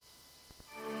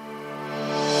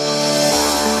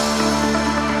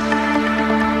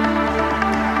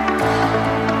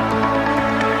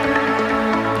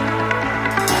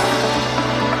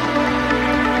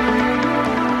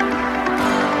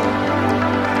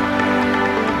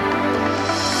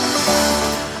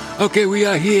Okay, we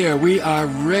are here. We are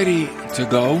ready to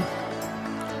go.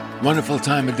 Wonderful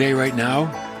time of day right now.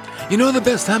 You know what the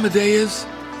best time of day is?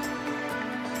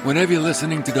 Whenever you're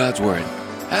listening to God's Word.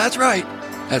 That's right.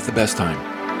 That's the best time.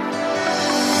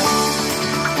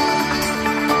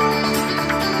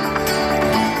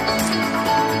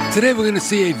 Today we're going to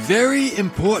see a very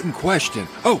important question.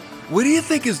 Oh, what do you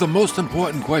think is the most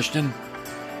important question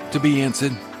to be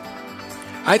answered?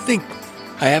 I think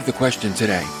I have the question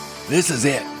today. This is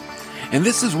it. And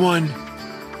this is one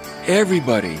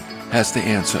everybody has to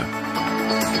answer.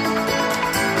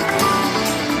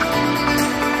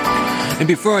 And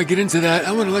before I get into that,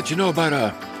 I want to let you know about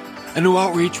a new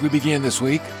outreach we began this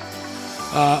week.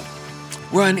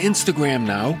 We're on Instagram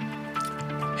now.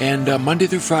 And Monday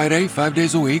through Friday, 5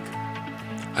 days a week,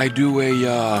 I do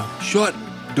a short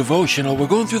devotional. We're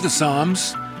going through the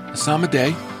Psalms, a psalm a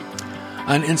day,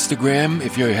 on Instagram.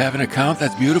 If you have an account,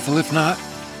 that's beautiful. If not,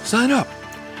 sign up.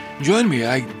 Join me.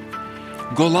 I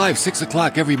go live 6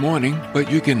 o'clock every morning,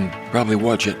 but you can probably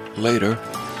watch it later.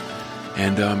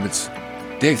 And it's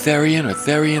Dave Therian or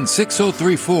Therian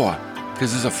 6034,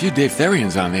 because there's a few Dave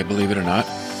Therians on there, believe it or not.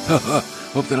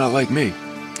 Hope they're not like me.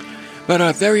 But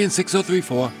Therian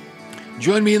 6034,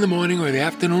 join me in the morning or the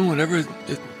afternoon, whenever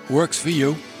it works for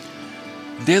you.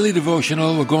 Daily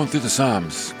devotional, we're going through the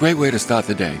Psalms. Great way to start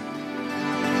the day.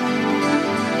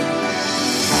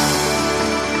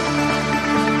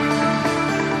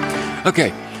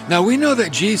 Okay, now we know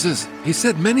that Jesus, he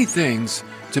said many things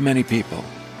to many people.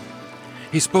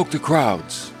 He spoke to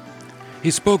crowds. He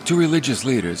spoke to religious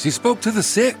leaders. He spoke to the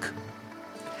sick.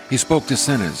 He spoke to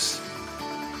sinners.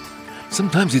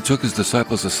 Sometimes he took his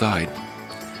disciples aside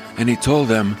and he told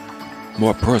them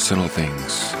more personal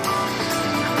things.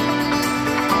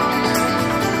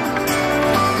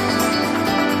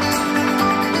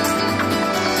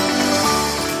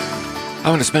 I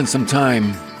want to spend some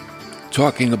time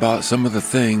talking about some of the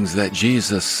things that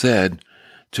Jesus said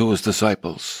to his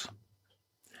disciples,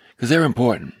 because they're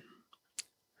important.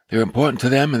 They're important to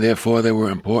them, and therefore they are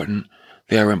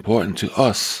important to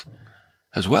us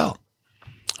as well.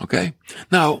 Okay?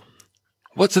 Now,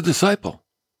 what's a disciple?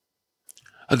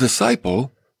 A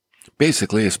disciple,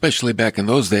 basically, especially back in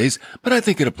those days, but I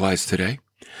think it applies today,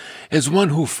 is one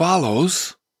who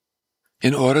follows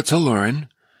in order to learn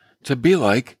to be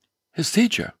like his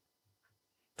teacher.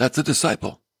 That's a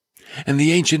disciple. In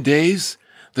the ancient days,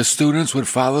 the students would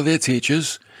follow their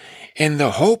teachers, and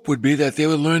the hope would be that they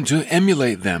would learn to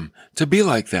emulate them, to be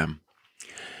like them.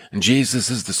 And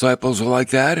Jesus' disciples were like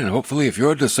that, and hopefully if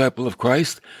you're a disciple of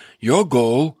Christ, your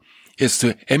goal is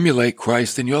to emulate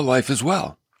Christ in your life as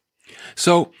well.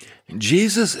 So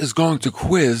Jesus is going to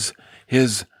quiz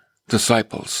his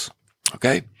disciples,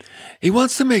 okay? He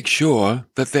wants to make sure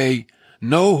that they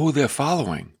know who they're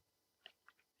following.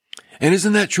 And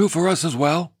isn't that true for us as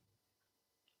well?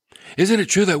 Isn't it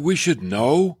true that we should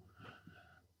know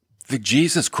the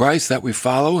Jesus Christ that we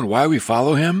follow and why we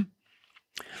follow him?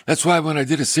 That's why when I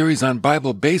did a series on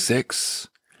Bible basics,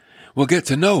 we'll get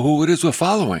to know who it is we're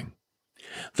following.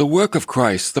 The work of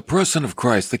Christ, the person of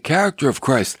Christ, the character of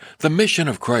Christ, the mission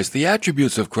of Christ, the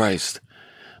attributes of Christ.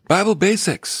 Bible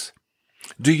basics.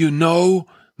 Do you know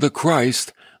the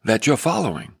Christ that you're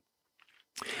following?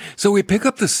 So we pick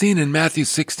up the scene in Matthew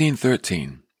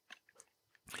 16:13.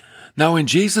 Now when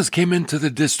Jesus came into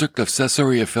the district of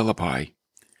Caesarea Philippi,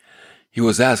 he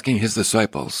was asking his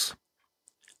disciples,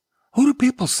 "Who do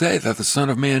people say that the Son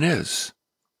of Man is?"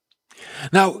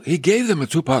 Now, he gave them a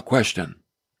two-part question.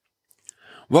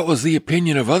 What was the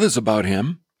opinion of others about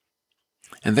him?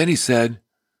 And then he said,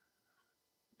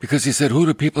 because he said, "Who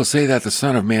do people say that the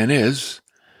Son of Man is?"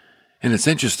 And it's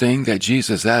interesting that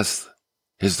Jesus asked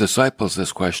his disciples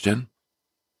this question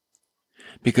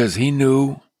because he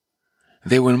knew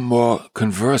they were more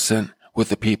conversant with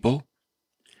the people,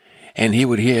 and he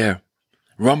would hear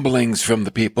rumblings from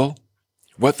the people,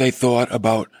 what they thought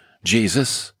about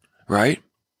Jesus, right?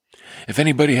 If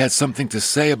anybody had something to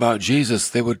say about Jesus,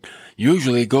 they would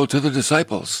usually go to the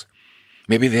disciples.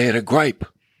 Maybe they had a gripe.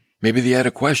 Maybe they had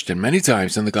a question. Many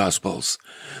times in the Gospels,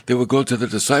 they would go to the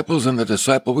disciples and the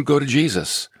disciple would go to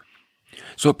Jesus.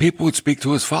 So people would speak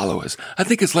to his followers. I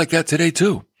think it's like that today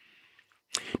too.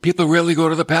 People rarely go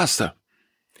to the pastor,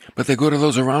 but they go to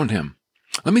those around him.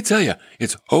 Let me tell you,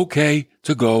 it's okay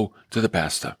to go to the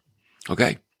pastor.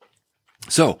 Okay?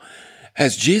 So,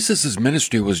 as Jesus'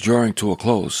 ministry was drawing to a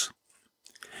close,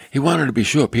 he wanted to be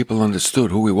sure people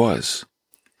understood who he was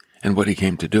and what he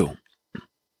came to do.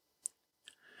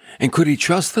 And could he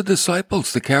trust the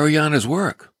disciples to carry on his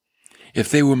work if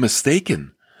they were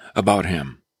mistaken about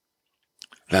him?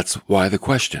 That's why the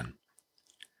question.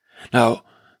 Now,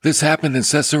 This happened in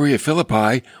Caesarea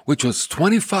Philippi, which was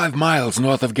 25 miles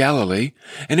north of Galilee,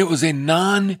 and it was a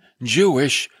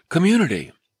non-Jewish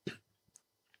community.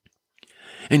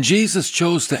 And Jesus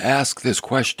chose to ask this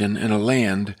question in a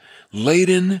land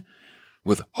laden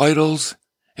with idols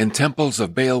and temples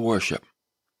of Baal worship.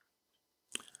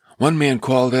 One man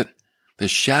called it the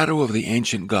shadow of the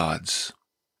ancient gods.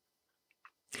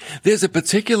 There's a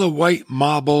particular white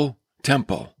marble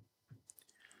temple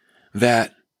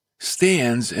that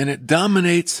stands and it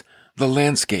dominates the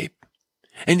landscape.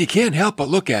 And you can't help but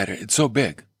look at it. It's so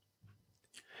big.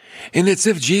 And it's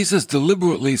as if Jesus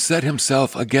deliberately set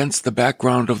himself against the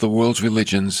background of the world's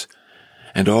religions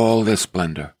and all their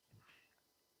splendor.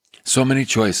 So many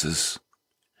choices,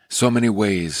 so many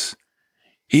ways.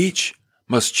 Each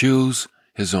must choose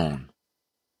his own.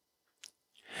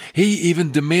 He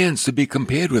even demands to be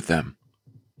compared with them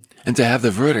and to have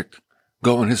the verdict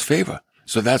go in his favor.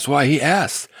 So that's why he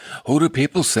asked, who do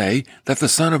people say that the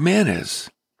Son of Man is?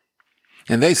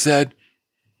 And they said,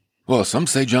 well, some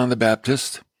say John the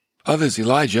Baptist, others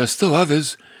Elijah, still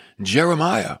others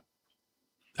Jeremiah,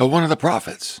 or one of the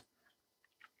prophets.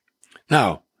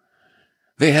 Now,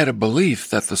 they had a belief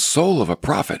that the soul of a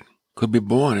prophet could be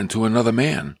born into another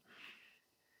man.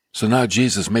 So now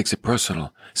Jesus makes it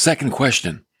personal. Second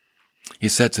question, he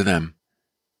said to them,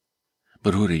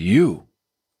 but who do you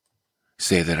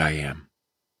say that I am?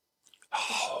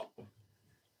 Oh,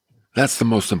 that's the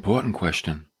most important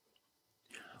question.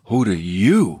 Who do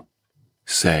you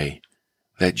say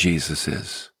that Jesus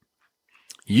is?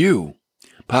 You,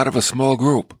 part of a small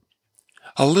group,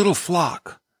 a little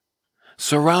flock,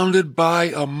 surrounded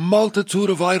by a multitude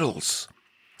of idols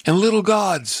and little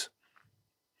gods.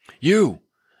 You,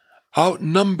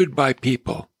 outnumbered by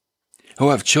people who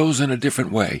have chosen a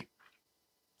different way.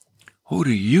 Who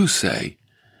do you say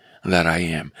that I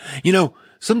am? You know,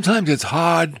 sometimes it's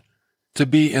hard to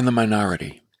be in the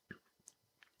minority.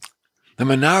 The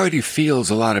minority feels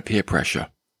a lot of peer pressure,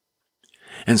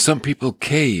 and some people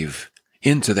cave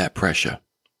into that pressure.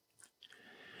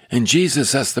 And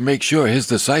Jesus has to make sure his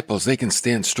disciples, they can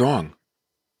stand strong.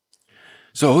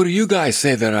 So who do you guys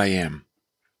say that I am?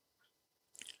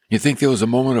 You think there was a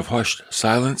moment of hushed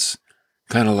silence,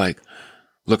 kind of like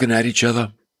looking at each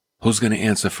other? Who's going to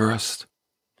answer first?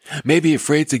 Maybe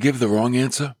afraid to give the wrong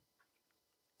answer?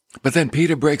 But then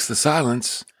Peter breaks the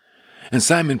silence, and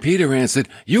Simon Peter answered,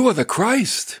 you are the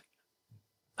Christ.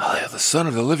 Oh, you're the Son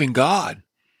of the living God.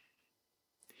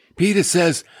 Peter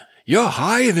says, you're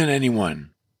higher than anyone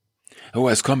who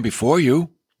has come before you.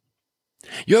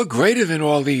 You're greater than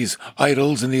all these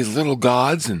idols and these little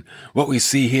gods and what we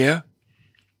see here.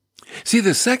 See,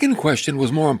 the second question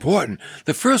was more important.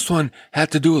 The first one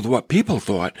had to do with what people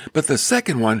thought, but the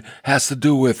second one has to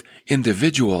do with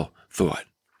individual thought.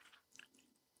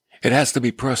 It has to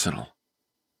be personal.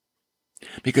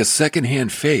 Because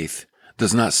secondhand faith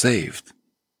does not save.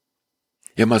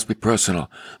 It must be personal.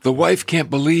 The wife can't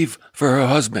believe for her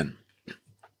husband.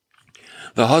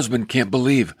 The husband can't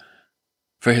believe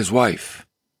for his wife.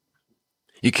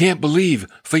 You can't believe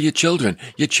for your children.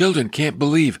 Your children can't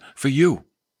believe for you.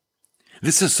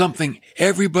 This is something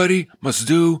everybody must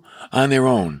do on their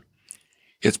own.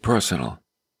 It's personal.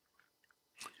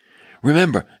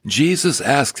 Remember, Jesus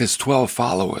asked his 12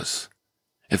 followers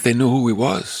if they knew who he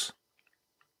was.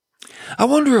 I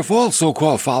wonder if all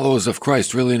so-called followers of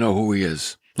Christ really know who he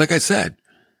is. Like I said,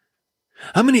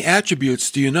 how many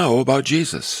attributes do you know about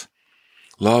Jesus?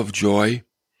 Love, joy,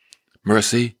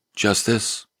 mercy,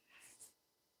 justice.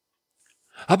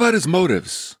 How about his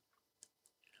motives?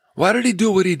 Why did he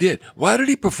do what he did? Why did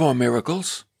he perform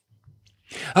miracles?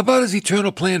 How about his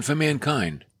eternal plan for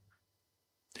mankind?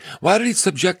 Why did he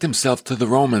subject himself to the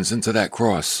Romans and to that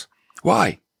cross?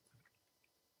 Why?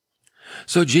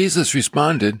 So Jesus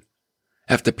responded,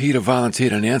 after Peter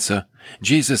volunteered an answer,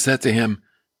 Jesus said to him,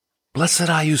 "Blessed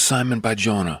are you, Simon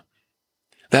Bar-Jonah."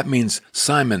 That means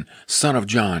Simon, son of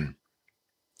John.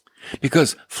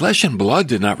 Because flesh and blood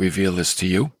did not reveal this to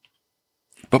you,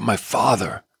 but my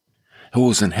Father who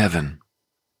is in heaven.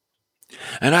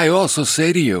 And I also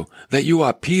say to you that you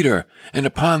are Peter, and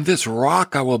upon this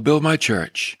rock I will build my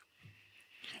church,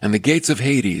 and the gates of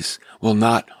Hades will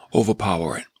not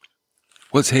overpower it.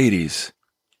 What's Hades?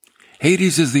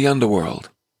 Hades is the underworld.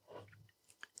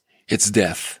 It's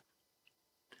death.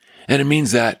 And it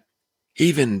means that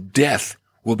even death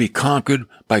will be conquered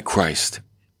by Christ.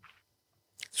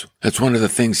 That's one of the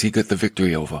things he got the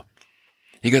victory over.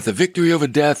 He got the victory over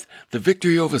death, the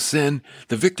victory over sin,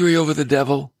 the victory over the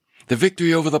devil, the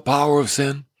victory over the power of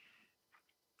sin.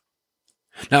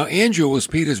 Now, Andrew was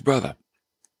Peter's brother,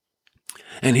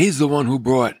 and he's the one who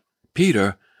brought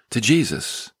Peter to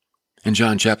Jesus in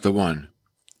John chapter 1.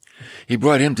 He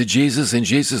brought him to Jesus, and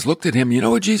Jesus looked at him. You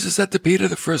know what Jesus said to Peter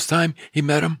the first time he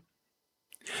met him?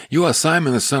 You are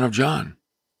Simon, the son of John.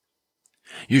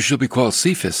 You shall be called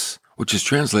Cephas, which is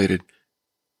translated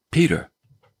Peter.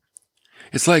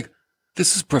 It's like,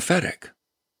 this is prophetic.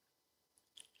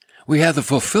 We have the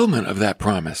fulfillment of that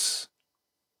promise.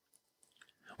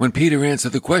 When Peter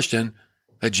answered the question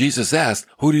that Jesus asked,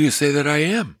 who do you say that I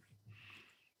am?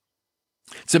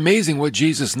 It's amazing what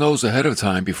Jesus knows ahead of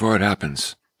time before it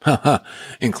happens.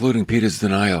 Including Peter's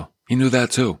denial. He knew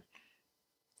that too.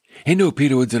 He knew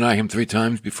Peter would deny him 3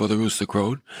 times before the rooster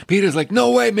crowed. Peter's like, no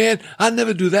way, man, I'd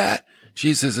never do that.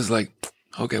 Jesus is like,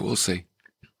 okay, we'll see.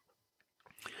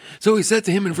 So he said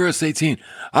to him in verse 18,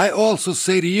 I also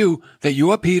say to you that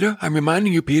you are Peter. I'm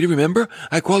reminding you, Peter, remember?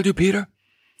 I called you Peter.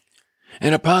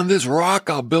 And upon this rock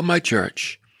I'll build my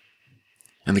church,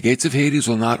 and the gates of Hades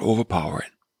will not overpower it.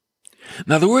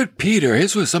 Now, the word Peter,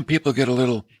 here's where some people get a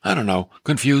little,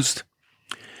 confused.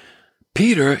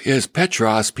 Peter is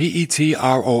Petros,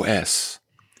 Petros,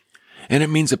 and it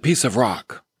means a piece of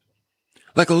rock,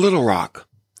 like a little rock,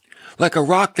 like a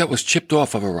rock that was chipped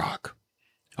off of a rock,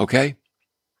 okay?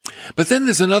 But then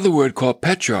there's another word called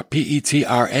Petra,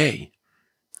 Petra,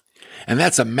 and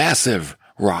that's a massive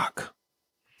rock,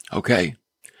 okay?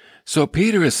 So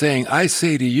Peter is saying, I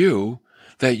say to you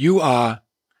that you are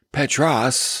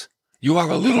Petros. You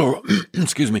are a little,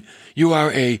 you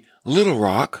are a little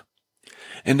rock,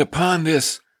 and upon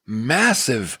this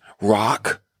massive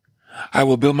rock, I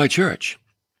will build my church.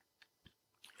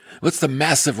 What's the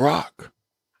massive rock?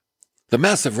 The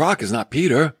massive rock is not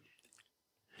Peter.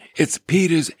 It's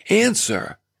Peter's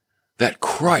answer that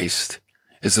Christ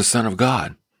is the Son of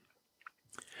God.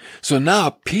 So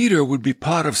now Peter would be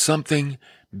part of something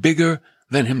bigger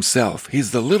than himself.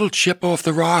 He's the little chip off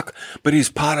the rock, but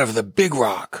he's part of the big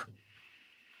rock.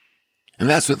 And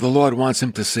that's what the Lord wants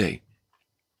him to see.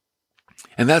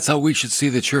 And that's how we should see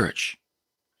the church,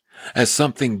 as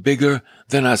something bigger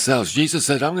than ourselves. Jesus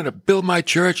said, I'm going to build my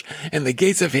church, and the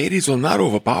gates of Hades will not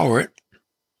overpower it.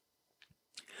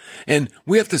 And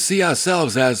we have to see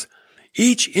ourselves as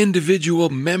each individual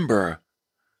member.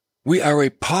 We are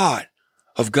a part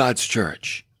of God's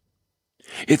church.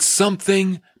 It's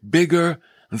something bigger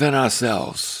than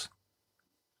ourselves.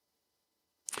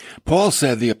 Paul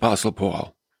said, the Apostle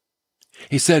Paul,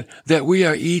 he said that we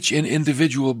are each an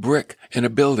individual brick in a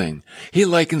building. He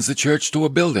likens the church to a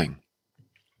building.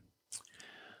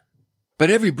 But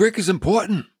every brick is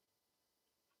important.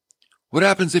 What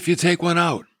happens if you take one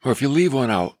out, or if you leave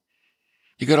one out?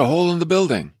 You got a hole in the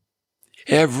building.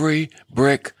 Every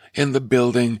brick in the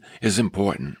building is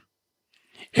important.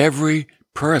 Every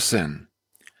person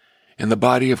in the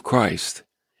body of Christ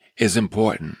is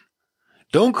important.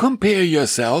 Don't compare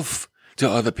yourself to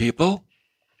other people.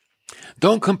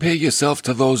 Don't compare yourself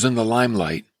to those in the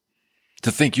limelight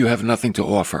to think you have nothing to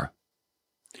offer.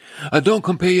 Don't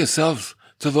compare yourself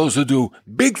to those who do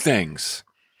big things,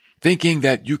 thinking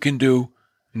that you can do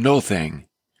no thing.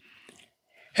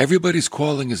 Everybody's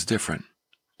calling is different.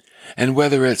 And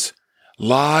whether it's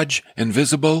large and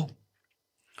visible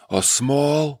or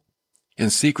small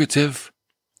and secretive,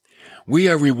 we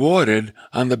are rewarded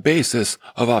on the basis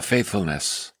of our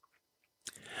faithfulness.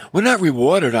 We're not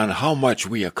rewarded on how much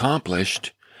we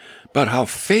accomplished, but how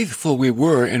faithful we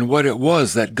were in what it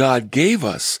was that God gave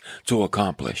us to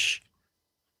accomplish.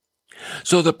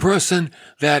 So the person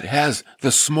that has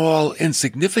the small,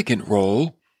 insignificant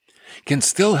role can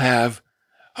still have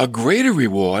a greater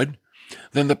reward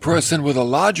than the person with a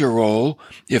larger role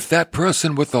if that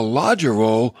person with the larger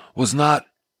role was not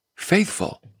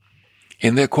faithful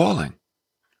in their calling.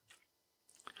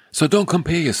 So don't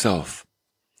compare yourself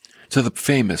to the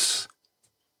famous,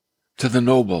 to the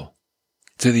noble,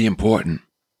 to the important,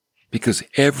 because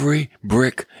every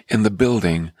brick in the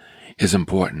building is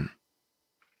important.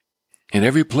 In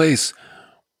every place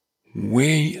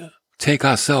we take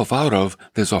ourselves out of,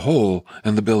 there's a hole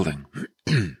in the building.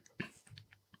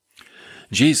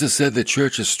 Jesus said the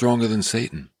church is stronger than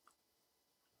Satan.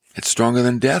 It's stronger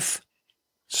than death,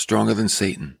 stronger than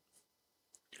Satan.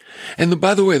 And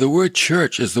by the way, the word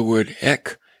church is the word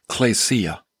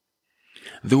ekklesia.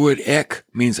 The word ek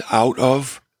means out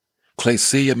of.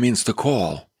 Klesia means to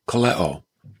call, kaleo.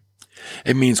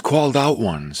 It means called out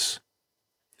ones,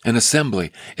 an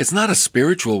assembly. It's not a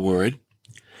spiritual word.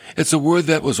 It's a word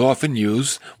that was often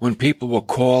used when people were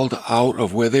called out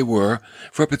of where they were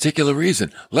for a particular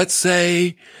reason. Let's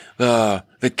say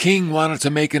the king wanted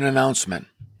to make an announcement.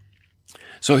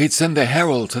 So he'd send a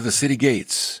herald to the city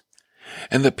gates,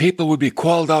 and the people would be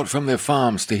called out from their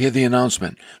farms to hear the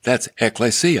announcement. That's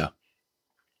ekklesia.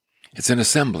 It's an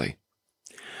assembly.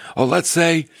 Or let's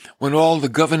say when all the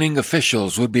governing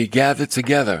officials would be gathered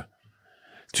together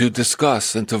to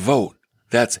discuss and to vote.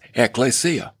 That's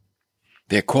ecclesia.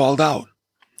 They're called out.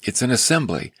 It's an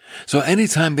assembly. So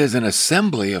anytime there's an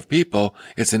assembly of people,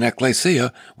 it's an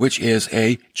ecclesia, which is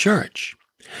a church.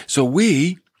 So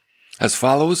we, as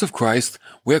followers of Christ,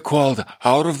 we're called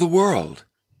out of the world.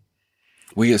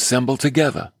 We assemble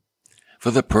together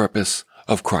for the purpose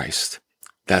of Christ.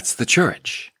 That's the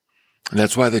church. And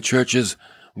that's why the church is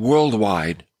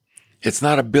worldwide. It's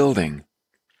not a building.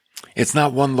 It's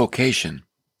not one location.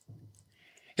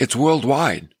 It's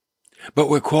worldwide. But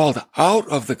we're called out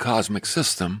of the cosmic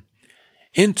system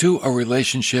into a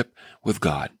relationship with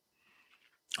God.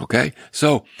 Okay?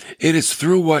 So it is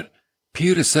through what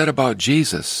Peter said about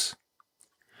Jesus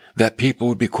that people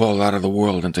would be called out of the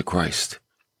world into Christ.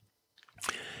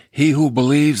 He who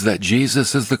believes that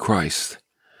Jesus is the Christ,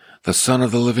 the Son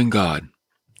of the living God,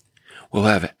 will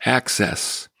have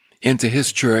access into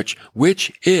his church,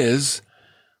 which is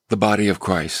the body of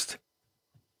Christ.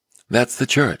 That's the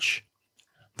church,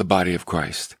 the body of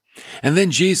Christ. And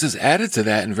then Jesus added to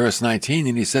that in verse 19,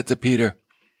 and he said to Peter,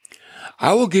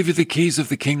 I will give you the keys of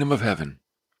the kingdom of heaven,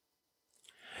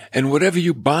 and whatever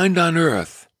you bind on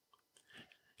earth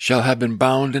shall have been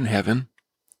bound in heaven,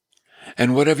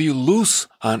 and whatever you loose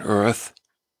on earth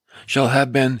shall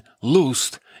have been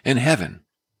loosed in heaven.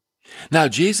 Now,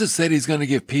 Jesus said he's going to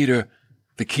give Peter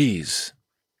the keys.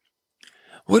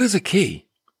 What is a key?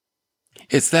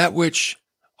 It's that which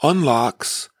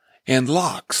unlocks and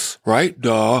locks, right?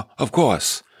 Duh, of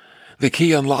course. The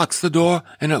key unlocks the door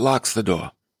and it locks the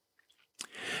door.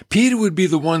 Peter would be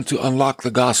the one to unlock the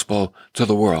gospel to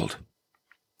the world.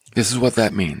 This is what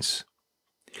that means.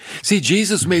 See,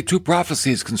 Jesus made two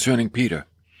prophecies concerning Peter.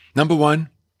 Number one,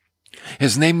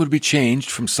 his name would be changed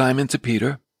from Simon to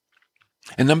Peter.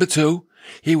 And number two,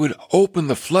 he would open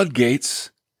the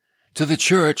floodgates to the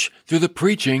church through the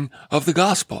preaching of the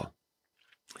gospel.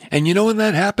 And you know when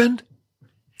that happened?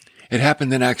 It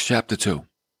happened in Acts chapter 2.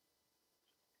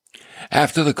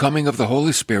 After the coming of the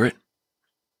Holy Spirit,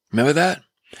 remember that?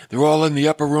 They're all in the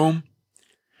upper room,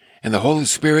 and the Holy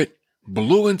Spirit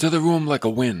blew into the room like a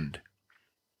wind.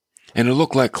 And it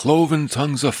looked like cloven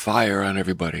tongues of fire on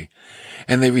everybody.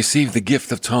 And they received the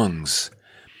gift of tongues.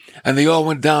 And they all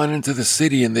went down into the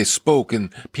city and they spoke in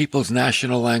people's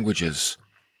national languages.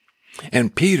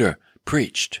 And Peter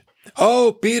preached.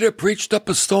 Oh, Peter preached up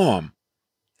a storm.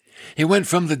 He went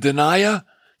from the denier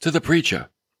to the preacher.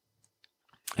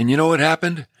 And you know what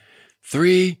happened?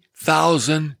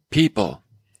 3,000 people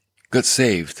got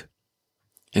saved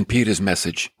in Peter's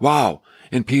message. Wow,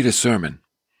 in Peter's sermon.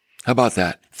 How about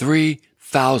that?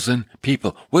 3,000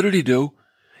 people. What did he do?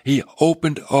 He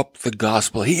opened up the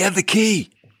gospel. He had the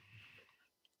key.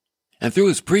 And through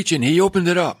his preaching, he opened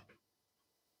it up.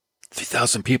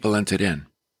 3,000 people entered in.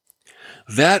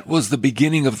 That was the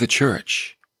beginning of the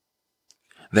church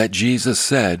that Jesus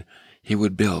said he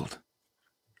would build.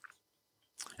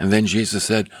 And then Jesus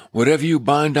said, whatever you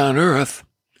bind on earth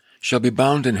shall be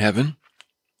bound in heaven,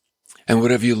 and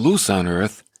whatever you loose on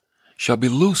earth shall be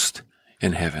loosed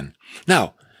in heaven.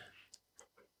 Now,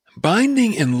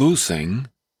 binding and loosing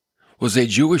was a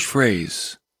Jewish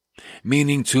phrase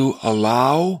meaning to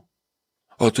allow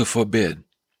or to forbid.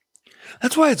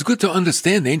 That's why it's good to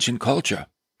understand ancient culture.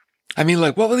 I mean,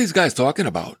 like, what were these guys talking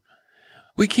about?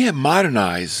 We can't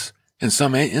modernize, in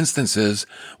some instances,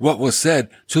 what was said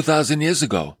 2,000 years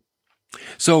ago.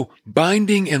 So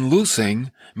binding and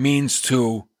loosing means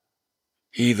to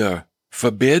either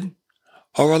forbid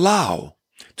or allow.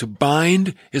 To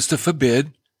bind is to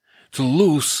forbid. To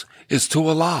loose is to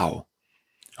allow.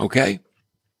 Okay?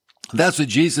 That's what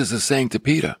Jesus is saying to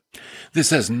Peter. This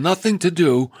has nothing to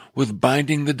do with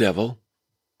binding the devil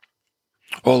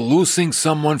or loosing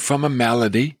someone from a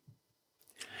malady.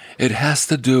 It has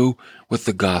to do with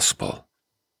the gospel.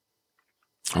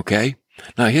 Okay?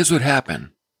 Now here's what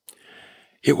happened.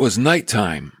 It was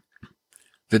nighttime,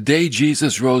 the day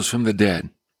Jesus rose from the dead,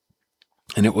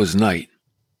 and it was night,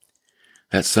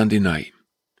 that Sunday night.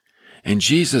 And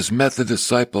Jesus met the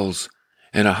disciples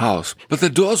in a house, but the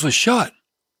doors were shut,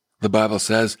 the Bible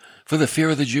says, for the fear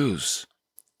of the Jews.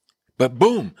 But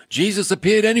boom, Jesus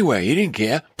appeared anyway. He didn't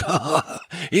care.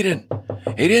 He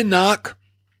didn't knock.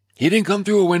 He didn't come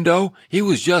through a window. He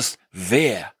was just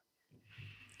there.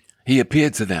 He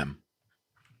appeared to them.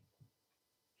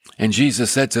 And Jesus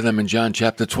said to them in John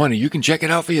chapter 20, you can check it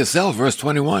out for yourself, verse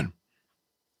 21.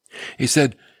 He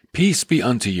said, peace be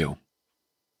unto you.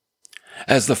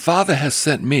 As the Father has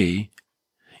sent me,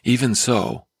 even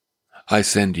so I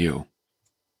send you.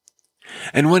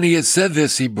 And when he had said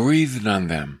this, he breathed on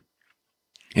them.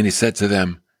 And he said to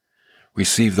them,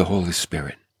 receive the Holy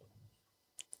Spirit.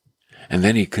 And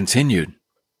then he continued,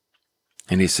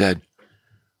 and he said,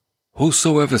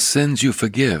 whosoever sins you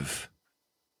forgive,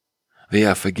 they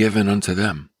are forgiven unto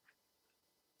them.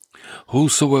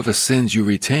 Whosoever sins you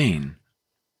retain,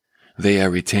 they are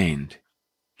retained.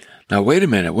 Now, wait a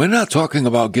minute. We're not talking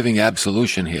about giving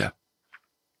absolution here.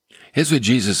 Here's what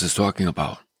Jesus is talking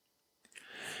about.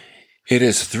 It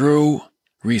is through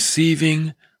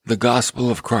receiving the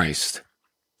gospel of Christ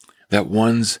that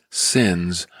one's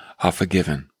sins are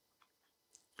forgiven.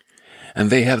 And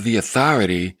they have the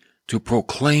authority to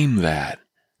proclaim that.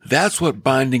 That's what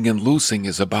binding and loosing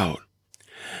is about.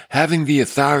 Having the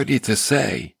authority to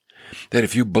say that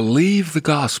if you believe the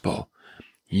gospel,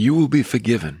 you will be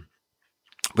forgiven.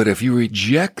 But if you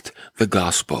reject the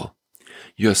gospel,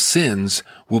 your sins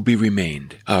will be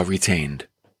retained.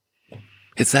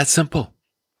 It's that simple.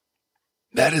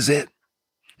 That is it.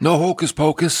 No hocus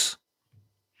pocus.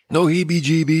 No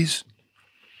heebie-jeebies.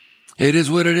 It is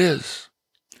what it is.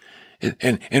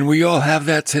 And we all have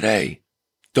that today.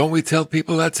 Don't we tell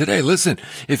people that today? Listen,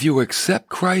 if you accept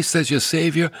Christ as your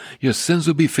Savior, your sins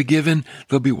will be forgiven.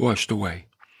 They'll be washed away.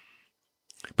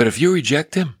 But if you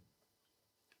reject Him,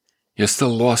 you're still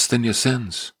lost in your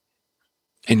sins.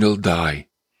 And you'll die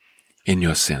in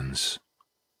your sins.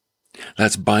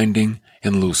 That's binding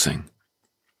and loosing.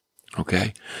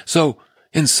 Okay? So,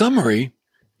 in summary,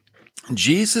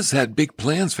 Jesus had big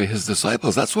plans for His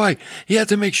disciples. That's why He had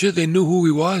to make sure they knew who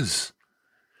He was.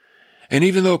 And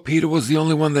even though Peter was the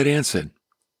only one that answered,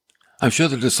 I'm sure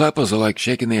the disciples are like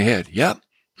shaking their head. Yep.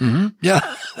 Mm-hmm.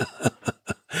 Yeah.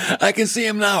 I can see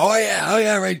him now. Oh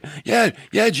yeah, right.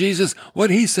 Yeah, Jesus, what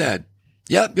He said.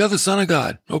 Yep, you're the Son of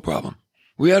God. No problem.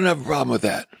 We don't have a problem with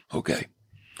that. Okay.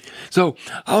 So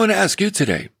I want to ask you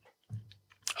today,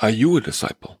 are you a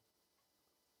disciple?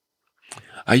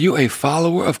 Are you a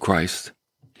follower of Christ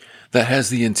that has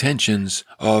the intentions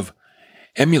of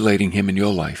emulating Him in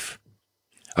your life,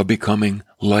 of becoming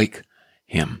like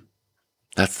Him?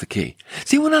 That's the key.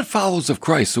 See, we're not followers of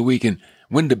Christ so we can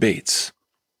win debates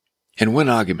and win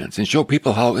arguments and show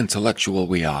people how intellectual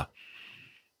we are.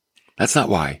 That's not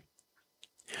why.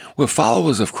 We're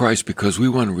followers of Christ because we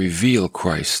want to reveal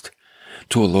Christ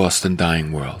to a lost and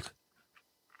dying world.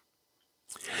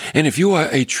 And if you are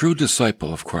a true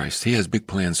disciple of Christ, He has big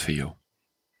plans for you.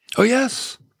 Oh,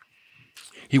 yes.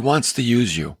 He wants to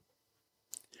use you.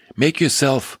 Make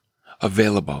yourself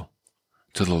available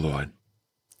to the Lord,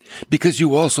 because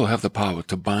you also have the power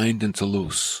to bind and to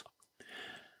loose.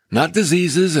 Not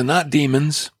diseases and not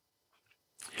demons,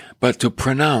 but to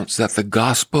pronounce that the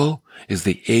gospel is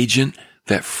the agent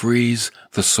that frees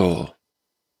the soul.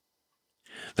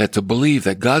 That to believe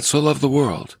that God so loved the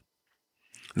world,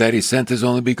 that He sent His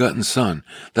only begotten Son,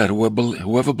 that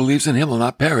whoever believes in Him will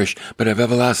not perish, but have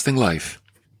everlasting life.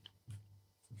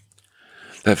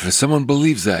 That if someone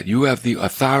believes that, you have the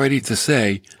authority to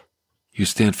say, you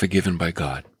stand forgiven by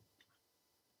God.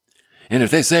 And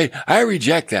if they say, I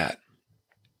reject that,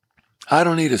 I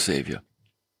don't need a Savior,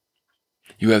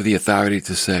 you have the authority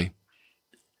to say,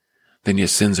 then your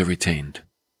sins are retained.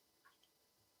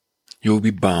 You will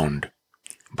be bound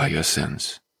by your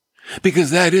sins.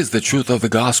 Because that is the truth of the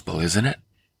gospel, isn't it?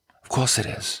 Of course it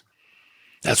is.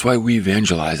 That's why we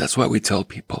evangelize. That's why we tell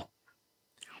people.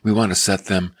 We want to set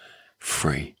them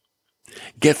free.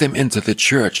 Get them into the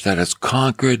church that has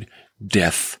conquered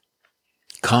death,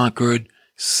 conquered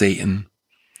Satan,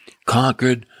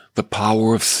 conquered the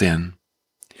power of sin,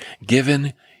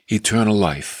 given eternal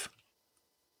life.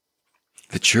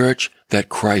 The church that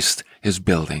Christ is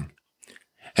building.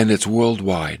 And it's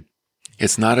worldwide.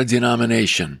 It's not a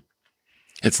denomination.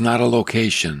 It's not a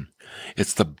location.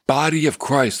 It's the body of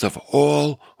Christ of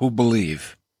all who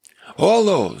believe. All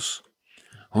those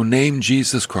who name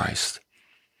Jesus Christ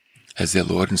as their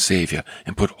Lord and Savior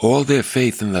and put all their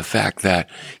faith in the fact that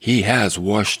He has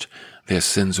washed their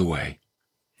sins away.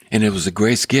 And it was a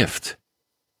grace gift.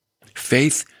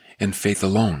 Faith and faith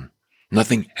alone.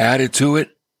 Nothing added to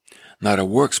it. Not a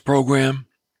works program.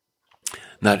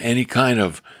 Not any kind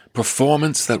of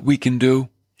performance that we can do.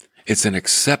 It's an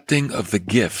accepting of the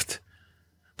gift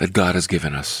that God has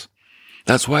given us.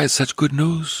 That's why it's such good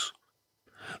news.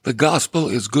 The gospel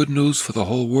is good news for the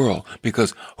whole world,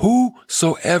 because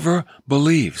whosoever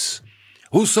believes,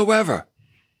 whosoever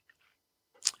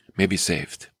may be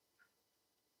saved.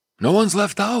 No one's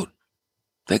left out.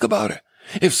 Think about it.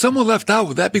 If someone left out,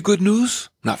 would that be good news?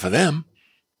 Not for them.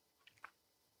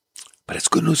 But it's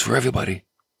good news for everybody,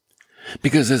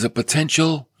 because there's a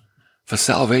potential for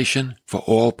salvation for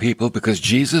all people, because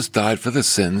Jesus died for the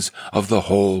sins of the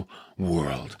whole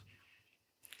world.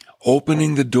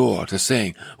 Opening the door to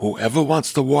saying, whoever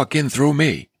wants to walk in through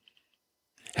me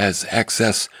has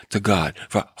access to God.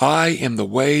 For I am the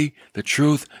way, the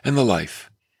truth, and the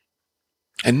life.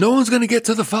 And no one's going to get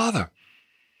to the Father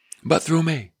but through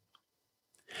me.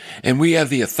 And we have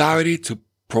the authority to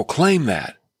proclaim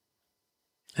that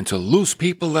and to loose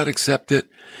people that accept it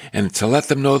and to let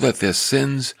them know that their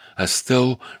sins are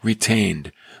still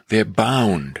retained. They're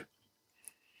bound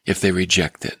if they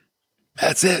reject it.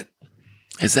 That's it.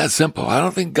 It's that simple. I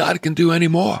don't think God can do any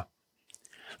more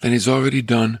than he's already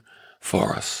done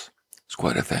for us. It's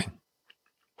quite a thing.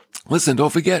 Listen,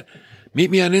 don't forget, meet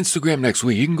me on Instagram next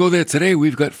week. You can go there today.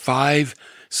 We've got 5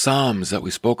 Psalms that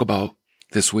we spoke about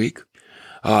this week.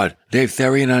 Dave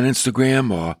Therian on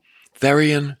Instagram, or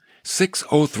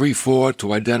Therian6034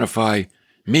 to identify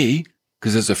me,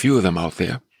 because there's a few of them out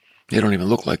there. They don't even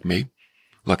look like me.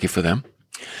 Lucky for them.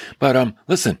 But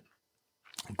listen,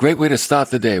 great way to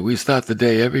start the day. We start the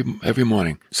day every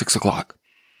morning, 6 o'clock,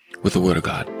 with the Word of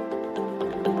God.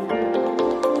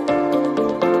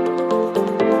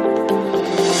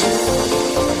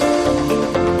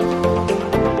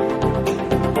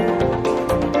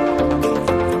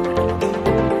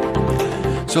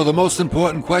 So the most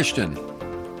important question,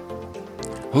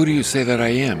 who do you say that I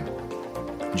am?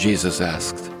 Jesus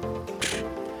asked.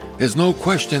 There's no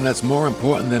question that's more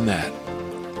important than that.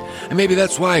 And maybe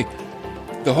that's why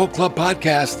the Hope Club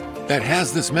podcast that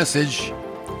has this message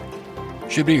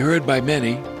should be heard by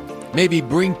many. Maybe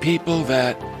bring people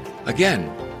that, again,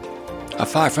 are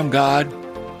far from God.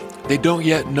 They don't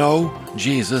yet know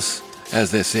Jesus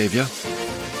as their Savior.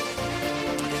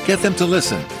 Get them to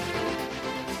listen.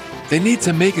 They need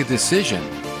to make a decision,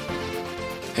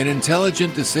 an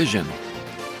intelligent decision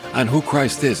on who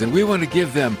Christ is. And we want to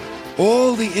give them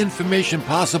all the information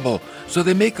possible so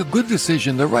they make a good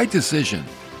decision, the right decision,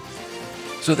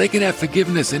 so they can have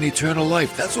forgiveness and eternal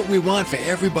life. That's what we want for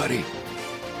everybody.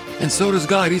 And so does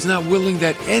God. He's not willing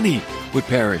that any would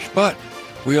perish, but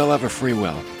we all have a free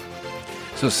will.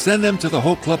 So send them to the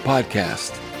Hope Club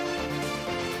podcast.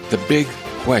 The big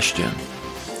question.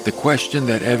 The question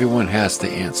that everyone has to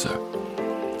answer.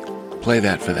 Play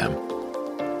that for them.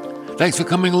 Thanks for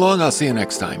coming along. I'll see you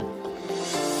next time.